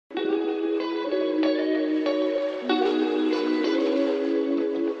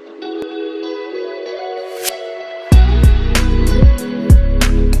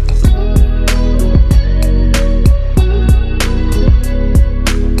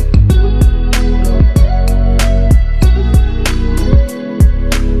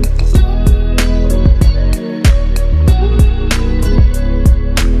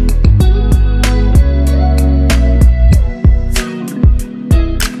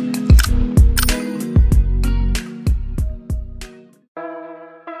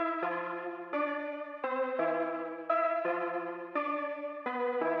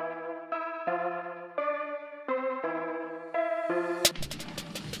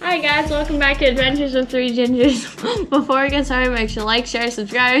Hi guys, welcome back to Adventures with Three Gingers. Before we get started, make sure to like, share,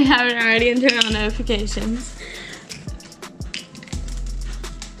 subscribe if you haven't already, and turn on notifications.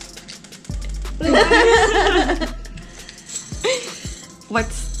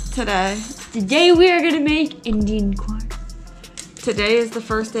 What's today? Today we are going to make Indian corn. Today is the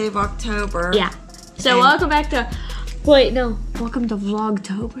first day of October. Yeah. So welcome back to, welcome to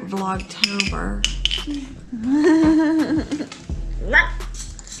Vlogtober. Vlogtober.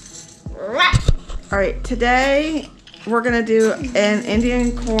 Alright, today we're going to do an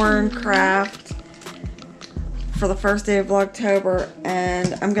Indian corn craft for the first day of Vlogtober,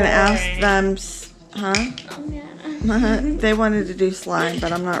 and I'm going to ask them, they wanted to do slime,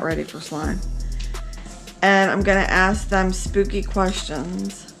 but I'm not ready for slime. And I'm going to ask them spooky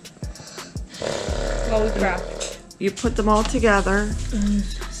questions. Holy crap. You put them all together.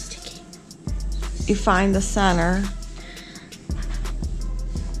 You find the center.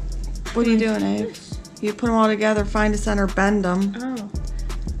 What are you doing, Abe? You put them all together, find a center, bend them. Oh.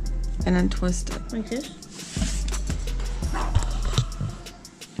 And then twist it. Like this?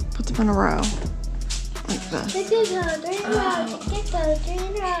 Put them in a row. Like this. Okay, so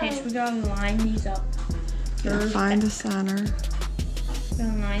we gotta line these up. Yeah, find the center. We're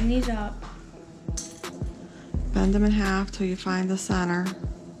gonna line these up. Bend them in half till you find the center.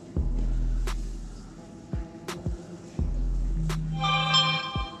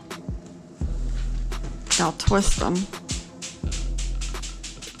 Now twist them.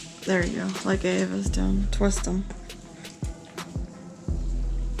 There you go, like Ava's doing. Twist them.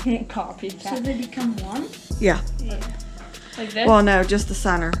 Copy that. So they become one? Yeah. Like this? Well, no, just the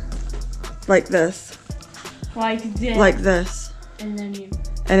center. Like this. Like this. Like this. And then you...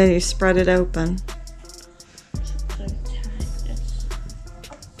 And then you spread it open.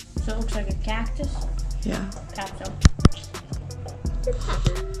 So it looks like a cactus? Yeah. Cactus.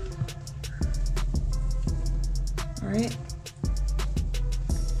 Alright.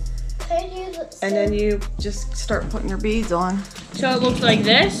 And then you just start putting your beads on. So it looks like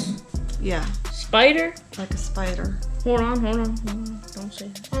this? Yeah. Spider? Like a spider. Hold on. Don't say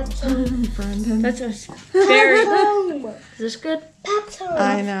that. Brendan. That's a very... Is this good?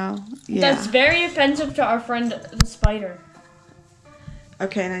 I know. Yeah. That's very offensive to our friend the spider.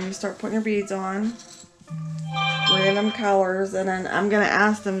 Okay, then you start putting your beads on. Random colors, and then I'm going to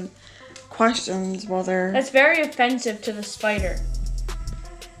ask them questions while they're... That's very offensive to the spider.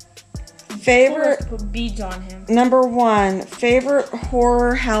 Favorite... Put beads on him. Number 1, favorite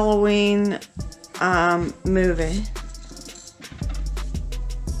horror Halloween movie.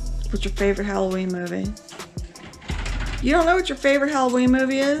 What's your favorite Halloween movie? You don't know what your favorite Halloween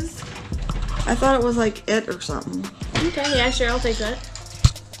movie is? I thought it was like It or something. Okay, yeah, sure, I'll take that.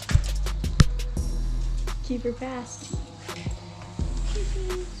 Keep her fast.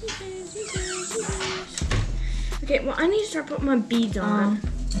 Okay, well, I need to start putting my beads on.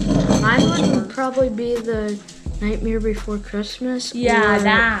 Mine would probably be the Nightmare Before Christmas. Yeah, or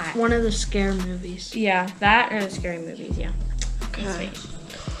that. One of the scare movies. Yeah, that or the scary movies, yeah. Okay.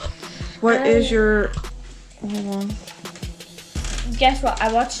 What is your... Hold on. Guess what?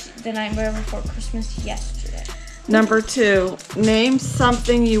 I watched The Nightmare Before Christmas yesterday. Number 2, name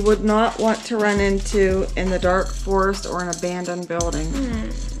something you would not want to run into in the dark forest or an abandoned building.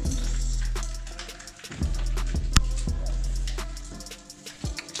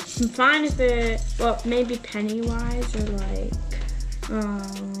 I'm fine if it, well, maybe Pennywise or like, a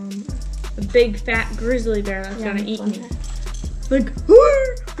big fat grizzly bear that's gonna eat me. Like,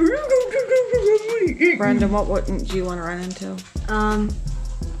 Brendan, what wouldn't you want to run into? A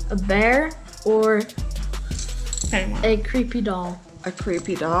bear or Pennywise. a creepy doll. A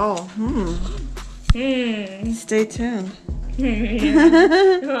creepy doll. Stay tuned. Creepy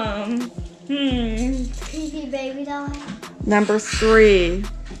baby doll. Number 3,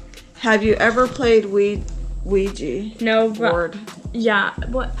 have you ever played Ouija No, board? yeah,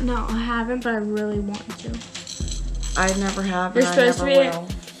 but no, I haven't, but I really want to. I never have, You're and I supposed never to be. will.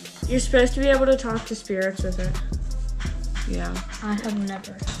 You're supposed to be able to talk to spirits with it. Yeah. I have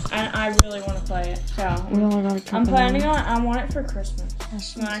never. And I really want to play it. So We only got a couple I'm planning more. on. I want it for Christmas,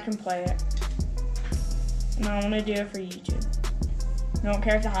 so I can play it. And I want to do it for YouTube. I don't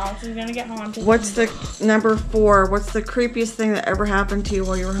care if the house is gonna get haunted. What's the number 4? What's the creepiest thing that ever happened to you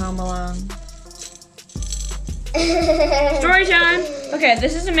while you were home alone? Story time. Okay,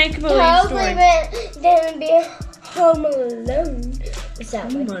 this is a make-believe Probably story. gonna be home alone.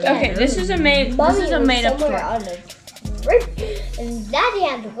 Okay, this is a made up story. On a trip, and Daddy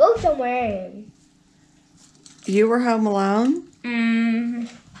had to go somewhere. You were home alone?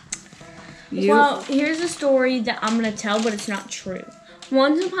 Well, here's a story that I'm gonna tell, but it's not true.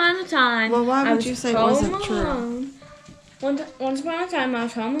 Once upon a time. Well, why I would was you say it home wasn't true? alone. Once upon a time, I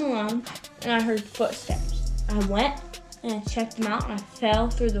was home alone, and I heard footsteps. I went and I checked them out, and I fell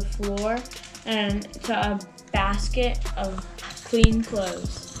through the floor and to a basket of clean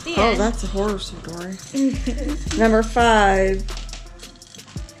clothes. The Oh, end. that's a horror story. Number 5.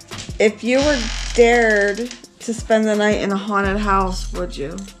 If you were dared to spend the night in a haunted house, would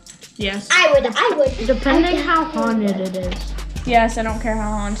you? Yes. I would. Depending how haunted it is. Yes, I don't care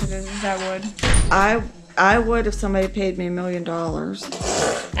how haunted it is, I would. I would if somebody paid me $1 million.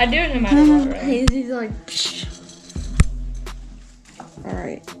 I'd do it no matter what, really. He's like, All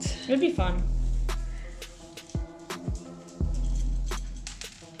right. It'd be fun.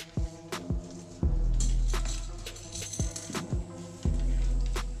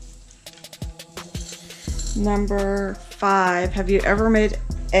 Number 5. Have you ever made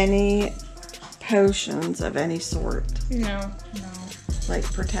any potions of any sort? No. Like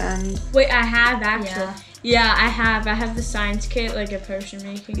pretend? Wait, I have actually. Yeah. Yeah, I have. I have the science kit, like a potion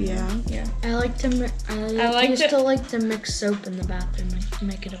making. Yeah. Yeah. I like to. Used to like to mix soap in the bathroom and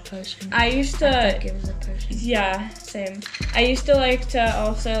make it a potion. I used I to. think it was a potion. Yeah, same. I used to like to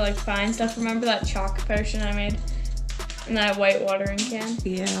also like find stuff. Remember that chalk potion I made in that white watering can?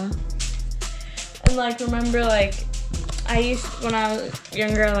 Yeah. And like remember like when I was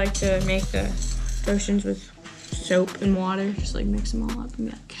younger, I liked to make the potions with soap and water, just like mix them all up and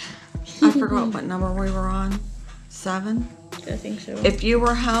be like, I forgot what number we were on. 7? I think so. If you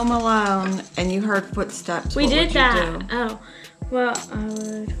were home alone and you heard footsteps, We what did would that. you do? Oh, well, I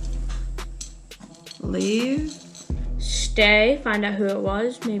would Leave? stay, find out who it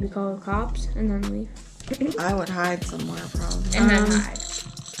was, maybe call the cops, and then leave. I would hide somewhere probably. And then hide.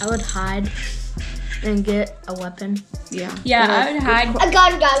 I would hide and get a weapon. Yeah. Yeah, Good- I would hide. A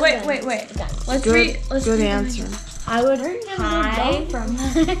gun. Wait. Let's Good, let's good read answer. I would hide. No,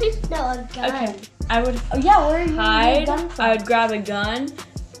 a gun. Okay. I would Oh yeah, where are you hide. getting a gun from? I would grab a gun.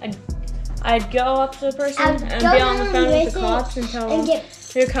 I'd go up to the person I'd and go be on the down phone with with the it cops and tell and them get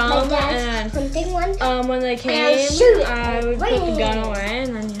here my come dad's and hunting one. when they I'd came, shoot it. I would put the gun Wham. away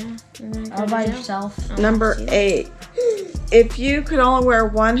and then And then All by yourself. Number 8. If you could only wear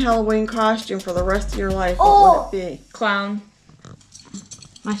one Halloween costume for the rest of your life, what would it be? Clown.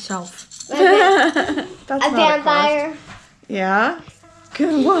 Myself. That's A not costume. vampire. Yeah?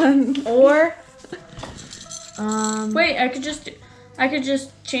 Good one. Or Um, wait, I could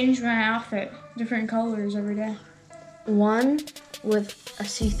just change my outfit, different colors every day. one with a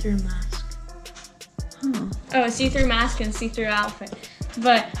see-through mask. Oh, a see-through mask and see-through outfit.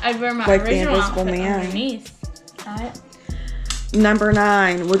 But I'd wear my Like the original Invisible outfit Man. underneath. Number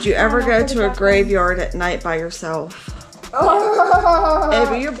 9. Would you ever go to a graveyard at night by yourself? Hey,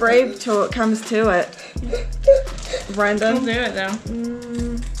 but you're brave till it comes to it. I'll Brendan? do it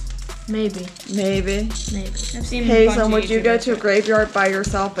though. Maybe. Maybe. I've seen. a bunch Hazel, of would you go YouTubers to a graveyard by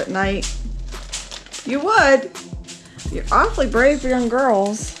yourself at night? You would. You're awfully brave young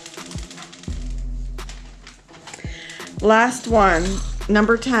girls. Last one.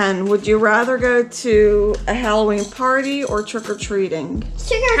 Number 10. Would you rather go to a Halloween party or trick-or-treating?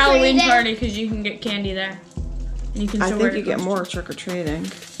 Halloween party because you can get candy there. And you can I still think wear you your get more trick-or-treating.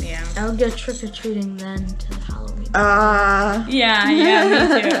 costume. Yeah. I would go trick-or-treating then to the Halloween. Yeah,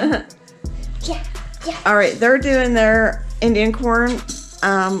 me too. All right, they're doing their Indian corn.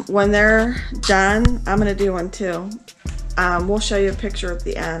 When they're done, I'm gonna do one too. We'll show you a picture at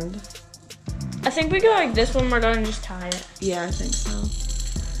the end. I think we go like this when we're done and just tie it. Yeah, I think so.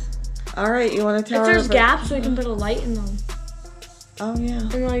 All right, you want to tell If there's her? gaps, we can put a light in them Oh yeah,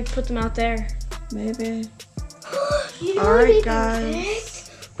 and like put them out there. maybe. You know All what right, we do guys.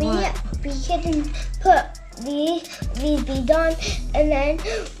 next? What? We could put these beads on, and then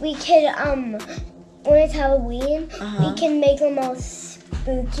we could when it's Halloween, we can make them all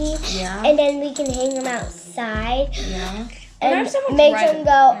spooky, Yeah. and then we can hang them outside Yeah. and have so much make red them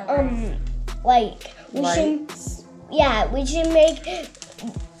go in like we should. Lights. Yeah, we should make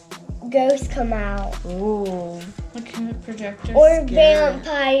ghosts come out Ooh. Like a projector. or Scary.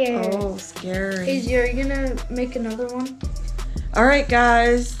 vampires. Oh, scary. Izzy, are you gonna make another one? All right,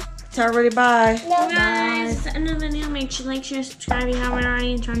 guys. Tell everybody bye. No. Guys, in the video, make sure you like, share, subscribe if you haven't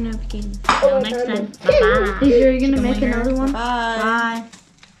already, and turn notifications. Until next time, bye-bye. Izzy, are you gonna make another one? Bye.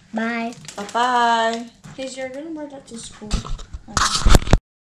 Bye. Bye. Bye. Is you're gonna wear that to school?